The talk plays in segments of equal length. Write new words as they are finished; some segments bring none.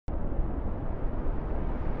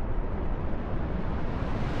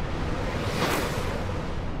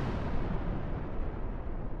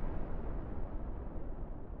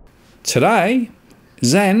Today,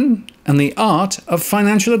 Zen and the art of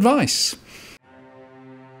financial advice.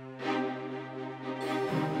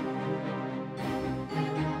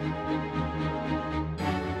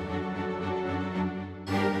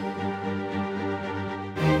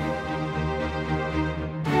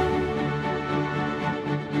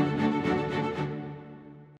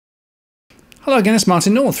 Hello again, it's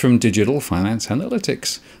Martin North from Digital Finance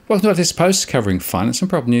Analytics. Welcome to our latest post covering finance and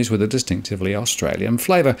property news with a distinctively Australian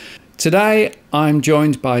flavour. Today, I'm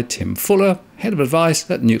joined by Tim Fuller, Head of Advice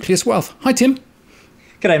at Nucleus Wealth. Hi, Tim.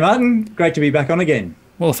 G'day, Martin. Great to be back on again.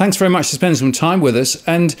 Well, thanks very much for spending some time with us.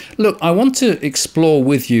 And look, I want to explore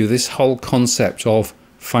with you this whole concept of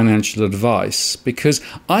financial advice, because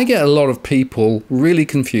I get a lot of people really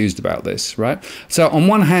confused about this, right? So on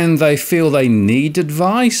one hand, they feel they need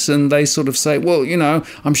advice and they sort of say, well, you know,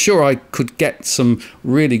 I'm sure I could get some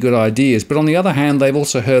really good ideas. But on the other hand, they've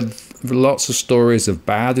also heard lots of stories of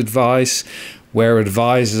bad advice, where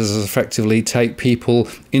advisors effectively take people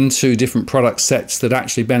into different product sets that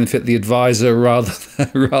actually benefit the advisor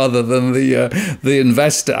rather than the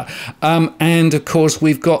investor. And of course,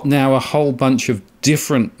 we've got now a whole bunch of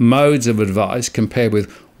different modes of advice compared with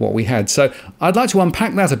what we had. So I'd like to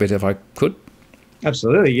unpack that a bit if I could.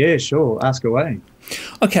 Absolutely, yeah, sure. Ask away.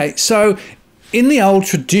 Okay, so in the old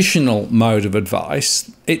traditional mode of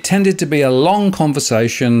advice, it tended to be a long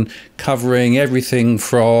conversation covering everything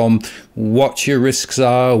from what your risks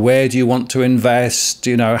are, where do you want to invest,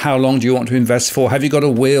 you know, how long do you want to invest for, have you got a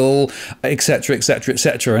will, etc., etc.,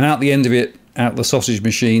 etc. And out the end of it, out the sausage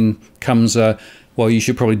machine comes well, you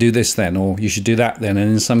should probably do this then, or you should do that then.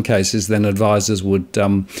 And in some cases, then advisors would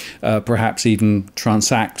perhaps even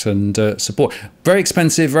transact and support. Very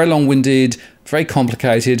expensive, very long-winded, very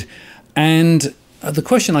complicated. And the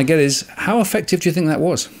question I get is, how effective do you think that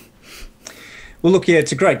was? Well, look, yeah,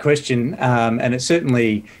 it's a great question, and it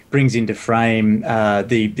certainly brings into frame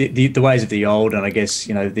the ways of the old, and I guess,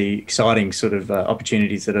 you know, the exciting sort of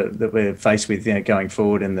opportunities that we're faced with, you know, going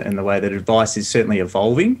forward, and the way that advice is certainly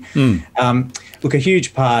evolving. Look, a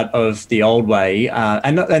huge part of the old way,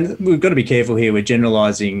 and we've got to be careful here. We're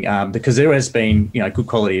generalising because there has been, you know, good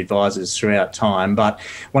quality advisors throughout time, but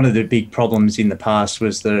one of the big problems in the past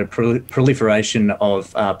was the proliferation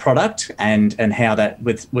of product and how that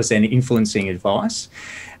was then influencing advice.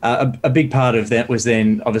 A big part of that was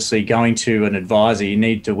then obviously going to an advisor. You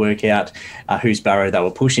need to work out whose barrow they were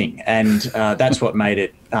pushing, and that's what made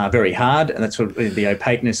it very hard. And that's what the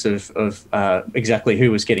opaqueness of exactly who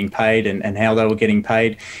was getting paid and how they were getting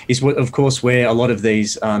paid is, of course, where a lot of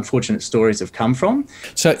these unfortunate stories have come from.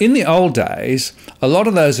 So in the old days, a lot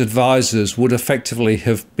of those advisors would effectively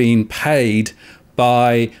have been paid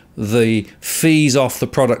by the fees off the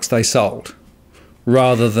products they sold,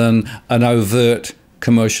 rather than an overt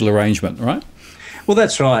commercial arrangement, right? Well,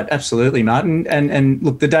 that's right. Absolutely, Martin. And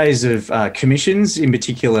look, the days of commissions, in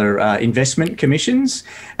particular investment commissions,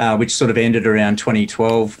 which sort of ended around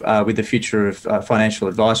 2012 with the future of financial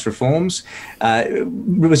advice reforms,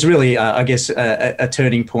 was really, I guess, a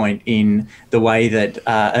turning point in the way that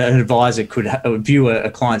an advisor could view a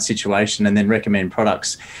client situation and then recommend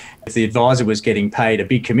products. If the advisor was getting paid a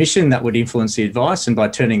big commission, that would influence the advice, and by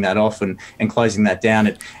turning that off and closing that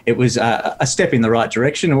down, it was a step in the right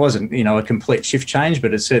direction. It wasn't, you know, a complete shift change,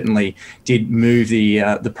 but it certainly did move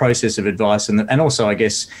the process of advice and also, I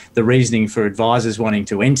guess, the reasoning for advisors wanting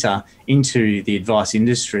to enter into the advice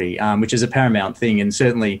industry, which is a paramount thing. And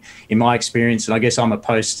certainly, in my experience, and I guess I'm a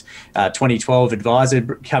post 2012 advisor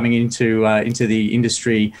coming into the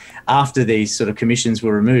industry after these sort of commissions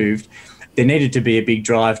were removed. There needed to be a big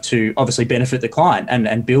drive to obviously benefit the client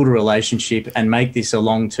and build a relationship and make this a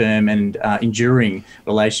long-term and enduring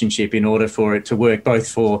relationship in order for it to work both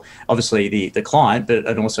for obviously the client, but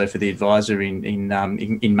and also for the advisor in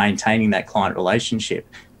maintaining that client relationship.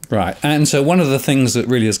 Right. And so one of the things that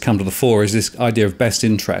really has come to the fore is this idea of best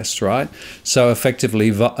interests, right? So effectively,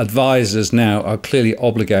 advisors now are clearly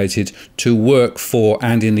obligated to work for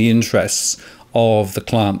and in the interests of the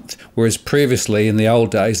client, whereas previously in the old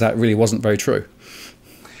days that really wasn't very true.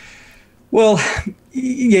 Well,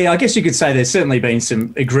 yeah, I guess you could say there's certainly been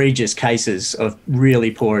some egregious cases of really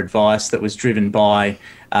poor advice that was driven by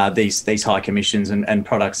these high commissions and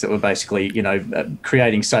products that were basically, you know,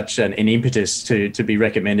 creating such an impetus to be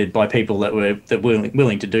recommended by people that were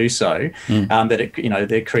willing to do so, that it, you know,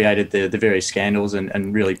 they created the various scandals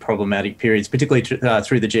and really problematic periods, particularly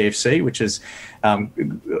through the GFC, which is an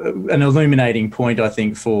illuminating point, I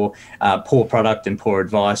think, for poor product and poor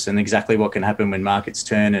advice and exactly what can happen when markets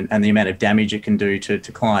turn and the amount of damage it can do to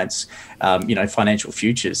clients, financial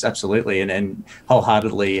futures. Absolutely, and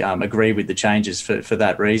wholeheartedly agree with the changes for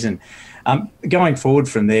that reason. Going forward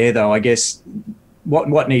from there, though, I guess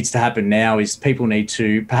what needs to happen now is people need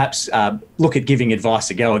to perhaps look at giving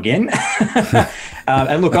advice a go again.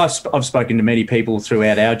 And look, I've spoken to many people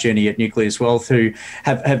throughout our journey at Nucleus Wealth who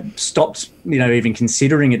have stopped, even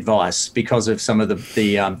considering advice because of some of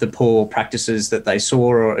the poor practices that they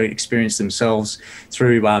saw or experienced themselves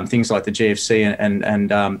through things like the GFC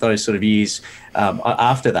and those sort of years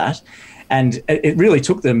after that. And it really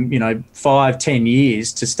took them, 5-10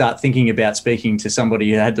 years to start thinking about speaking to somebody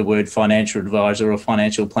who had the word financial advisor or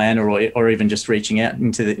financial planner, or even just reaching out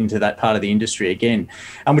into that part of the industry again,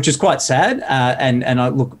 which is quite sad.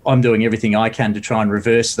 I'm doing everything I can to try and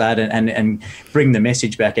reverse that and bring the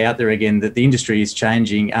message back out there again that the industry is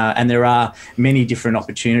changing, and there are many different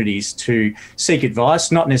opportunities to seek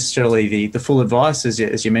advice, not necessarily the full advice,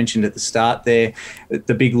 as you mentioned at the start there,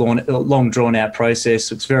 the big long drawn out process.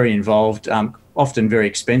 It's very involved. Often very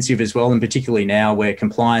expensive as well, and particularly now where the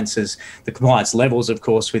compliance levels, of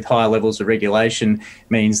course, with higher levels of regulation,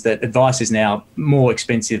 means that advice is now more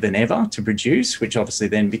expensive than ever to produce, which obviously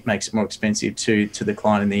then makes it more expensive to the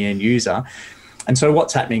client and the end user. And so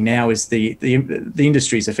what's happening now is the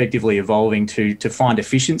industry is effectively evolving to find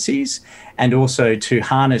efficiencies and also to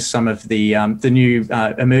harness some of the new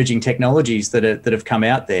emerging technologies that have come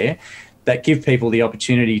out there that give people the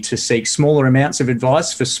opportunity to seek smaller amounts of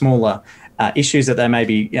advice for smaller issues that they may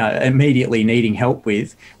be immediately needing help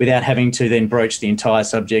with, without having to then broach the entire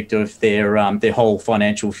subject of their whole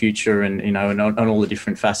financial future and all the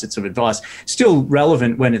different facets of advice. Still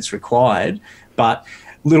relevant when it's required, but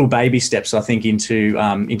little baby steps, I think, into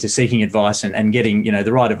seeking advice and getting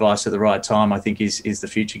the right advice at the right time, I think is the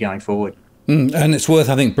future going forward. And it's worth,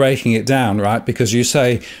 I think, breaking it down, right? Because you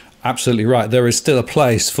say, absolutely right, there is still a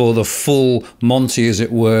place for the full Monty, as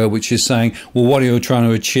it were, which is saying, well, what are you trying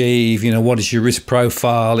to achieve? What is your risk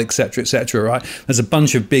profile, et cetera, right? There's a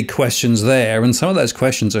bunch of big questions there, and some of those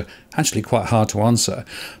questions are actually quite hard to answer.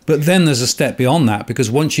 But then there's a step beyond that,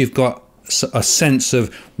 because once you've got a sense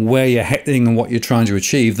of where you're heading and what you're trying to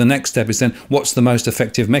achieve, the next step is then what's the most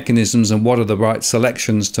effective mechanisms and what are the right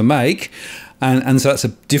selections to make. And so that's a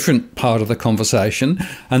different part of the conversation.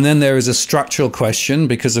 And then there is a structural question,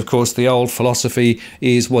 because, of course, the old philosophy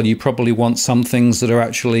is, well, you probably want some things that are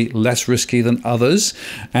actually less risky than others.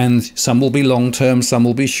 And some will be long-term, some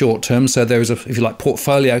will be short-term. So there is, if you like,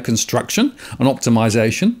 portfolio construction and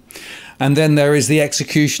optimization. And then there is the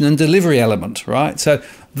execution and delivery element, right? So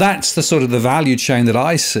that's the sort of the value chain that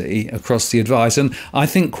I see across the advice. And I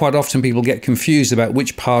think quite often people get confused about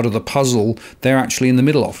which part of the puzzle they're actually in the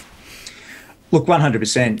middle of. Look,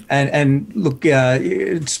 100%. And look,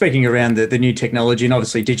 speaking around the new technology and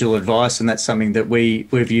obviously digital advice, and that's something that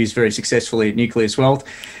we've used very successfully at Nucleus Wealth,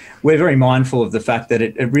 we're very mindful of the fact that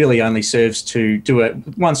it really only serves to do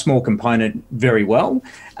one small component very well.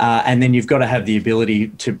 And then you've got to have the ability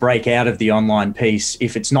to break out of the online piece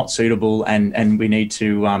if it's not suitable and we need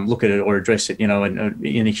to look at it or address it,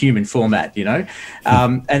 in a human format,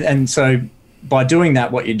 and so by doing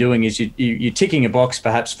that, what you're doing is you're ticking a box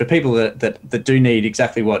perhaps for people that do need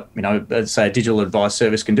exactly what, say a digital advice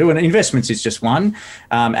service can do. And investments is just one.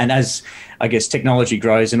 And as, I guess, technology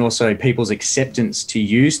grows and also people's acceptance to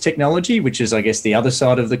use technology, which is, I guess, the other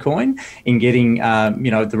side of the coin in getting,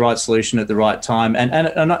 the right solution at the right time and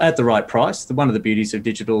at the right price. One of the beauties of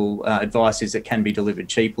digital advice is it can be delivered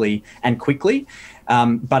cheaply and quickly.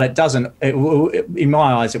 But it doesn't, in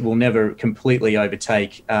my eyes, it will never completely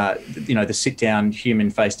overtake, the sit-down human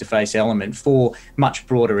face-to-face element for much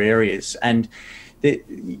broader areas. And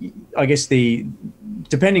I guess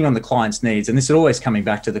depending on the client's needs, and this is always coming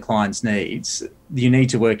back to the client's needs, you need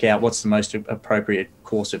to work out what's the most appropriate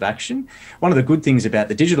course of action. One of the good things about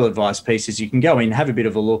the digital advice piece is you can go in, have a bit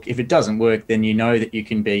of a look. If it doesn't work, then you know that you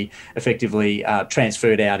can be effectively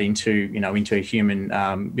transferred out into a human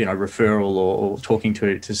referral or talking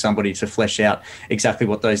to somebody to flesh out exactly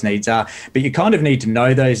what those needs are. But you kind of need to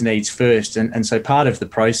know those needs first. And so part of the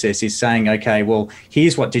process is saying, okay, well,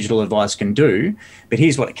 here's what digital advice can do, but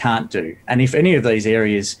here's what it can't do. And if any of these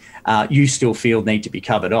areas you still feel need to be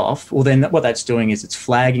covered off, well, then what that's doing is it's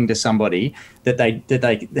flagging to somebody that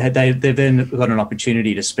they've then got an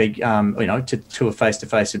opportunity to speak, to a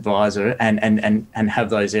face-to-face advisor and have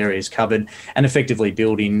those areas covered and effectively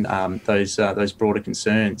build in those broader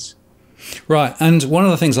concerns. Right. And one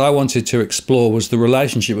of the things I wanted to explore was the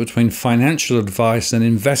relationship between financial advice and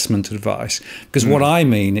investment advice. Because what I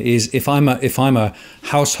mean is, if I'm a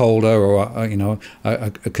householder or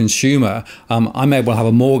a consumer, I may well have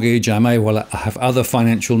a mortgage. I may well have other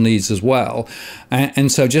financial needs as well.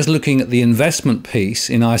 And so just looking at the investment piece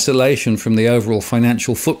in isolation from the overall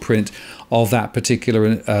financial footprint of that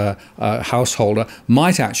particular householder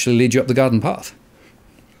might actually lead you up the garden path.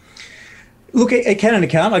 Look, it can and it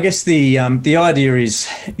can't. I guess the idea is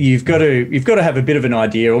you've got to have a bit of an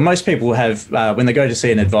idea, or most people have when they go to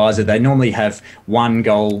see an advisor, they normally have one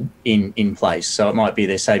goal in place. So it might be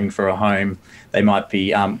they're saving for a home. They might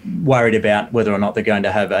be worried about whether or not they're going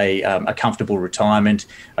to have a comfortable retirement.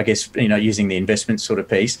 I guess, using the investment sort of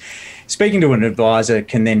piece. Speaking to an advisor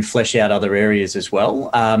can then flesh out other areas as well,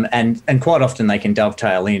 and quite often they can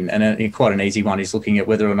dovetail in. And quite an easy one is looking at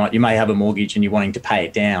whether or not you may have a mortgage and you're wanting to pay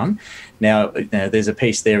it down. Now, there's a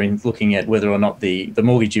piece there in looking at whether or not the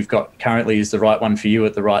mortgage you've got currently is the right one for you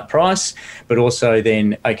at the right price, but also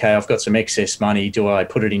then, okay, I've got some excess money. Do I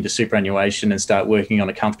put it into superannuation and start working on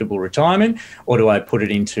a comfortable retirement, or do I put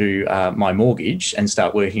it into my mortgage and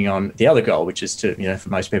start working on the other goal, which is to, for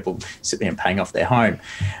most people, sit there and paying off their home?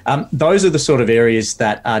 Those are the sort of areas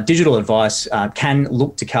that digital advice can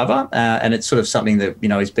look to cover, and it's sort of something that,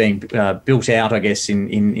 is being built out, I guess,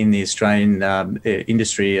 in the Australian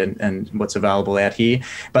industry and what's available out here.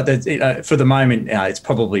 But for the moment, it's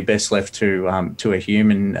probably best left to a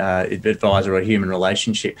human advisor or a human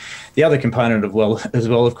relationship. The other component as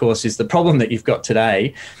well, of course, is the problem that you've got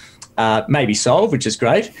today may be solved, which is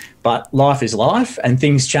great, but life is life and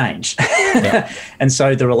things change. Yeah. And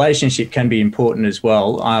so the relationship can be important as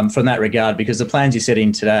well from that regard, because the plans you set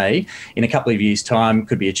in today, in a couple of years' time,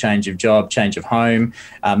 could be a change of job, change of home.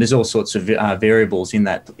 There's all sorts of variables in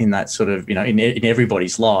that sort of, in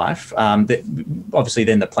everybody's life. That obviously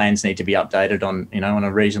then the plans need to be updated on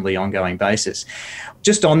a reasonably ongoing basis.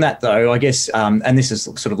 Just on that though, I guess, and this is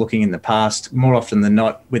sort of looking in the past, more often than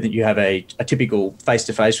not, whether you have a typical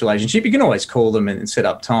face-to-face relationship, you can always call them and set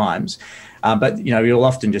up times. But, you'll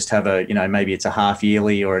often just have maybe it's a half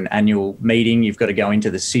yearly or an annual meeting. You've got to go into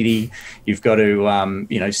the city. You've got to,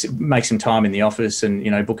 make some time in the office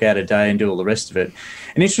and, book out a day and do all the rest of it.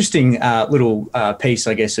 An interesting little piece,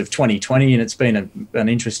 I guess, of 2020, and it's been an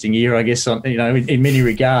interesting year, I guess, in many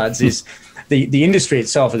regards, is the industry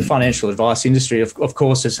itself, the financial advice industry, of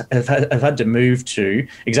course, have had to move to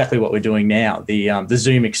exactly what we're doing now, the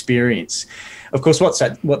Zoom experience. Of course,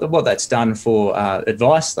 what that's done for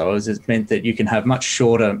advice, though, is it's meant that you can have much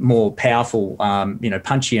shorter, more powerful,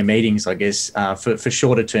 punchier meetings, I guess, for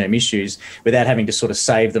shorter term issues without having to sort of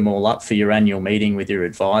save them all up for your annual meeting with your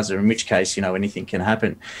advisor, in which case, anything can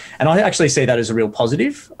happen. And I actually see that as a real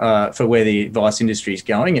positive for where the advice industry is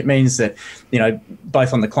going. It means that,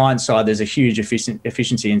 both on the client side, there's a huge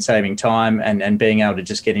efficiency in saving time and being able to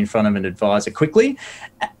just get in front of an advisor quickly.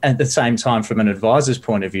 At the same time, from an advisor's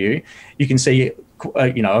point of view, you can see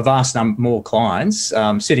a vast number more clients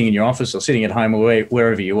sitting in your office or sitting at home or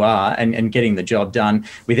wherever you are and getting the job done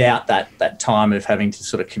without that time of having to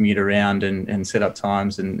sort of commute around and set up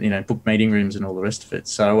times and book meeting rooms and all the rest of it.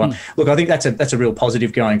 So look, I think that's a real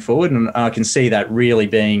positive going forward, and I can see that really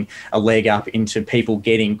being a leg up into people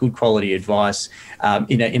getting good quality advice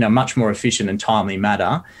in a much more efficient and timely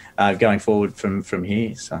manner going forward from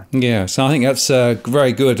here. So yeah, so I think that's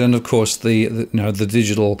very good, and of course the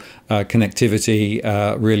digital connectivity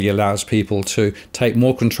really allows people to take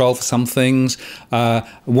more control for some things.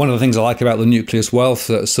 One of the things I like about the Nucleus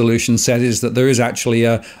Wealth solution set is that there is actually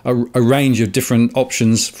a range of different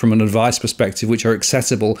options from an advice perspective which are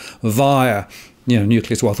accessible via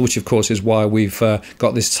Nucleus Wealth, which of course is why we've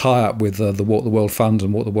got this tie-up with the Walk the World Fund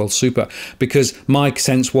and Walk the World Super, because my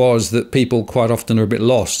sense was that people quite often are a bit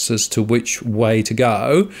lost as to which way to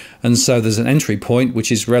go, and so there's an entry point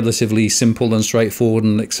which is relatively simple and straightforward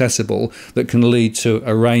and accessible that can lead to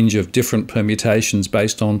a range of different permutations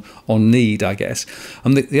based on need, I guess.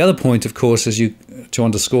 And the other point, of course, to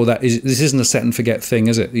underscore that, is this isn't a set and forget thing,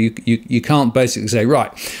 is it? You can't basically say,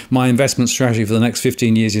 right, my investment strategy for the next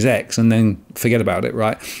 15 years is X, and then forget about it,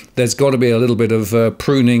 right? There's got to be a little bit of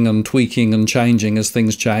pruning and tweaking and changing as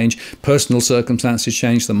things change. Personal circumstances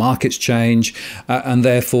change, the markets change, and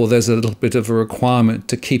therefore there's a little bit of a requirement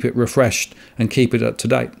to keep it refreshed and keep it up to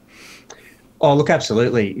date. Oh, look,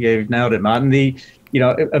 absolutely. You've nailed it, Martin.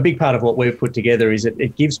 A big part of what we've put together is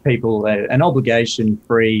it gives people an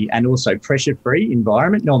obligation-free and also pressure-free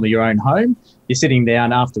environment, normally your own home. You're sitting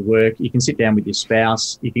down after work, you can sit down with your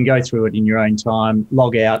spouse, you can go through it in your own time,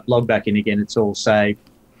 log out, log back in again, it's all saved.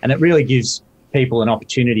 And it really gives people an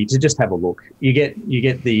opportunity to just have a look. You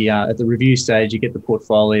get the at the review stage, you get the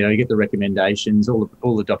portfolio, you get the recommendations, all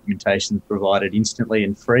the documentation provided instantly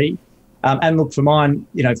and free. And look, for mine,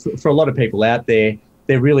 for a lot of people out there,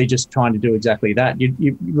 they're really just trying to do exactly that.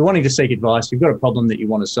 You're wanting to seek advice. You've got a problem that you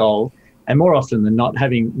want to solve, and more often than not,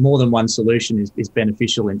 having more than one solution is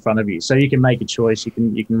beneficial in front of you. So you can make a choice. You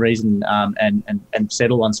can reason and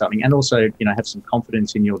settle on something, and also have some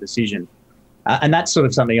confidence in your decision. And that's sort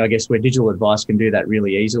of something, I guess, where digital advice can do that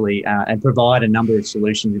really easily and provide a number of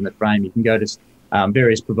solutions in the frame. You can go to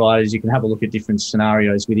various providers. You can have a look at different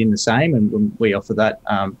scenarios within the same, and we offer that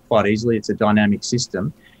quite easily. It's a dynamic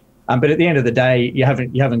system. But at the end of the day, you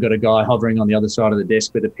haven't got a guy hovering on the other side of the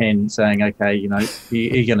desk with a pen saying, "Okay, you're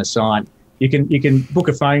going to sign." You can book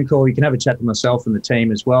a phone call. You can have a chat with myself and the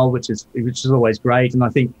team as well, which is always great. And I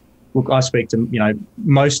think, look, I speak to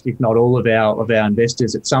most, if not all, of our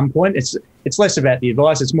investors at some point. It's less about the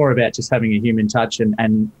advice. It's more about just having a human touch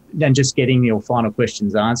and just getting your final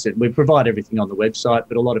questions answered. We provide everything on the website,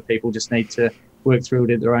 but a lot of people just need to work through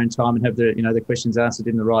it at their own time and have the questions answered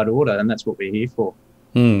in the right order, and that's what we're here for.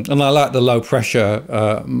 And I like the low pressure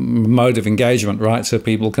mode of engagement, right? So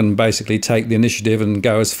people can basically take the initiative and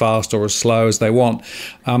go as fast or as slow as they want.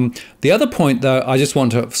 The other point, though, I just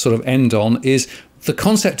want to sort of end on is the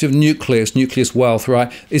concept of Nucleus Wealth,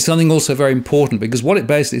 right, is something also very important, because what it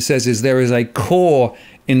basically says is there is a core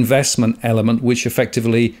investment element which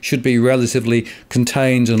effectively should be relatively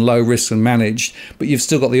contained and low risk and managed, but you've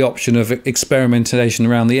still got the option of experimentation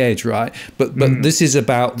around the edge, right? But this is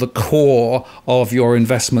about the core of your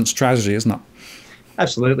investment strategy, isn't it?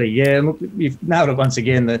 Absolutely, yeah. And look, you've nailed it once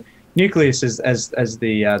again. The Nucleus, as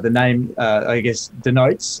the name I guess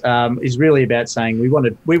denotes, is really about saying we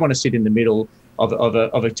want to sit in the middle of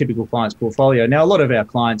a typical client's portfolio. Now, a lot of our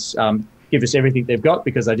clients give us everything they've got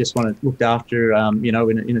because they just want it looked after,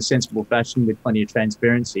 in a sensible fashion with plenty of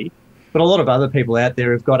transparency. But a lot of other people out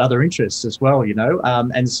there have got other interests as well,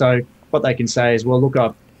 and so what they can say is, well, look,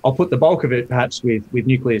 I'll put the bulk of it perhaps with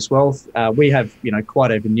Nucleus Wealth. We have,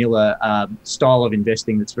 quite a vanilla style of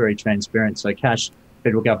investing that's very transparent. So cash,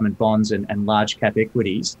 federal government bonds, and large cap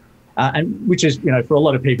equities, and which is, for a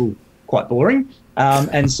lot of people, quite boring.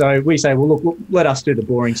 And so we say, well, look, let us do the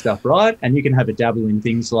boring stuff, right? And you can have a dabble in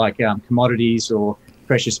things like commodities or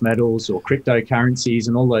precious metals or cryptocurrencies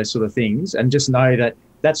and all those sort of things. And just know that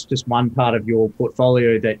that's just one part of your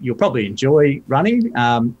portfolio that you'll probably enjoy running,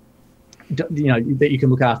 that you can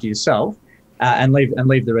look after yourself and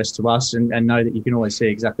leave the rest to us, and know that you can always see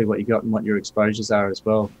exactly what you got and what your exposures are as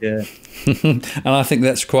well. Yeah. And I think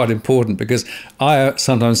that's quite important, because I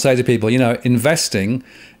sometimes say to people, investing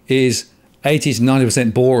is 80 to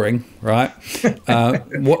 90% boring, right?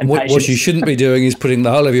 What you shouldn't be doing is putting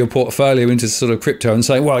the whole of your portfolio into sort of crypto and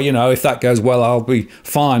saying, well, if that goes well, I'll be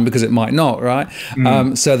fine, because it might not, right?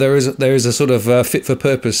 So there is a sort of fit for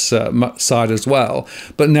purpose side as well.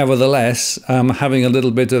 But nevertheless, having a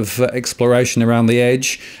little bit of exploration around the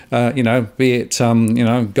edge, be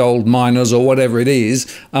it gold miners or whatever it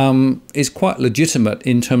is quite legitimate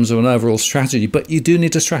in terms of an overall strategy. But you do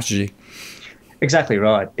need a strategy. Exactly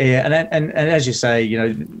right. Yeah, and as you say,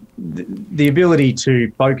 the ability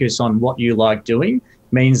to focus on what you like doing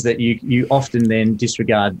means that you often then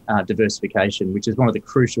disregard diversification, which is one of the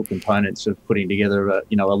crucial components of putting together a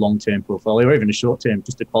long-term portfolio, or even a short-term,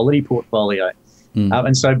 just a quality portfolio.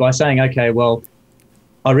 And so by saying, okay, well,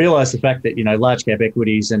 I realise the fact that large cap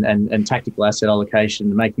equities and tactical asset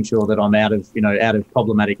allocation, making sure that I'm out of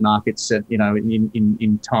problematic markets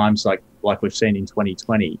in times like we've seen in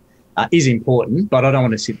 2020. Is important, but I don't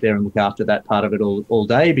want to sit there and look after that part of it all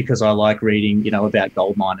day, because I like reading, about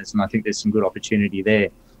gold miners, and I think there's some good opportunity there.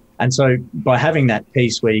 And so by having that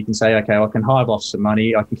piece where you can say, okay, I can hive off some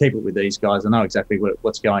money, I can keep it with these guys, I know exactly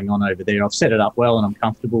what's going on over there, I've set it up well and I'm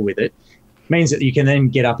comfortable with it, means that you can then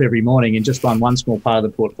get up every morning and just run one small part of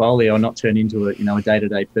the portfolio and not turn into a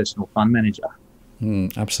day-to-day personal fund manager.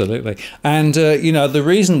 Absolutely. And, the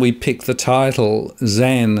reason we pick the title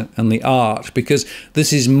Zen and the Art, because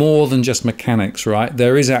this is more than just mechanics, right?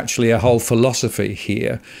 There is actually a whole philosophy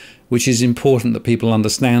here, which is important that people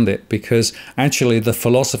understand it, because actually the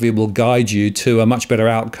philosophy will guide you to a much better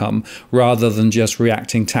outcome rather than just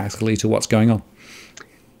reacting tactically to what's going on.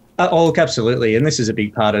 Look, absolutely. And this is a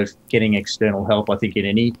big part of getting external help, I think, in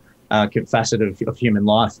any facet of human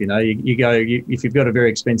life. If you've got a very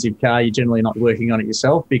expensive car, you're generally not working on it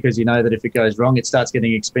yourself, because you know that if it goes wrong, it starts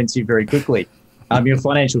getting expensive very quickly. Your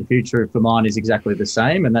financial future for mine is exactly the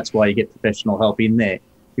same, and that's why you get professional help in there.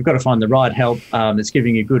 You've got to find the right help that's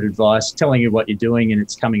giving you good advice, telling you what you're doing, and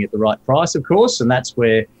it's coming at the right price, of course, and that's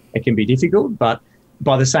where it can be difficult. But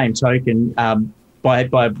by the same token, by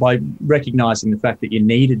recognizing the fact that you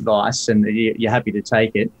need advice and that you're happy to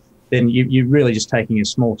take it, then you're really just taking a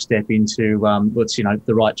small step into what's,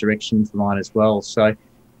 the right direction for mine as well. So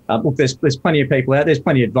look, there's plenty of people out there. There's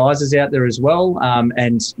plenty of advisors out there as well.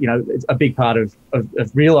 And, a big part of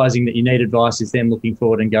realizing that you need advice is then looking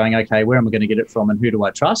forward and going, okay, where am I going to get it from and who do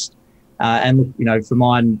I trust? And, for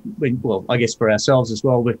mine, well, I guess for ourselves as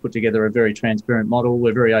well, we've put together a very transparent model.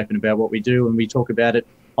 We're very open about what we do, and we talk about it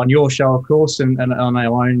on your show, of course, and on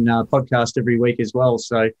our own podcast every week as well.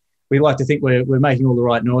 So we like to think we're making all the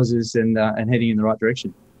right noises and heading in the right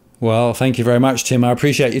direction. Well, thank you very much, Tim. I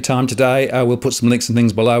appreciate your time today. We'll put some links and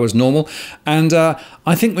things below as normal. And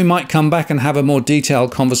I think we might come back and have a more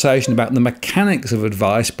detailed conversation about the mechanics of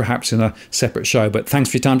advice, perhaps in a separate show. But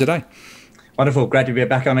thanks for your time today. Wonderful. Great to be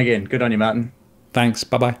back on again. Good on you, Martin. Thanks.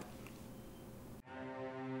 Bye-bye.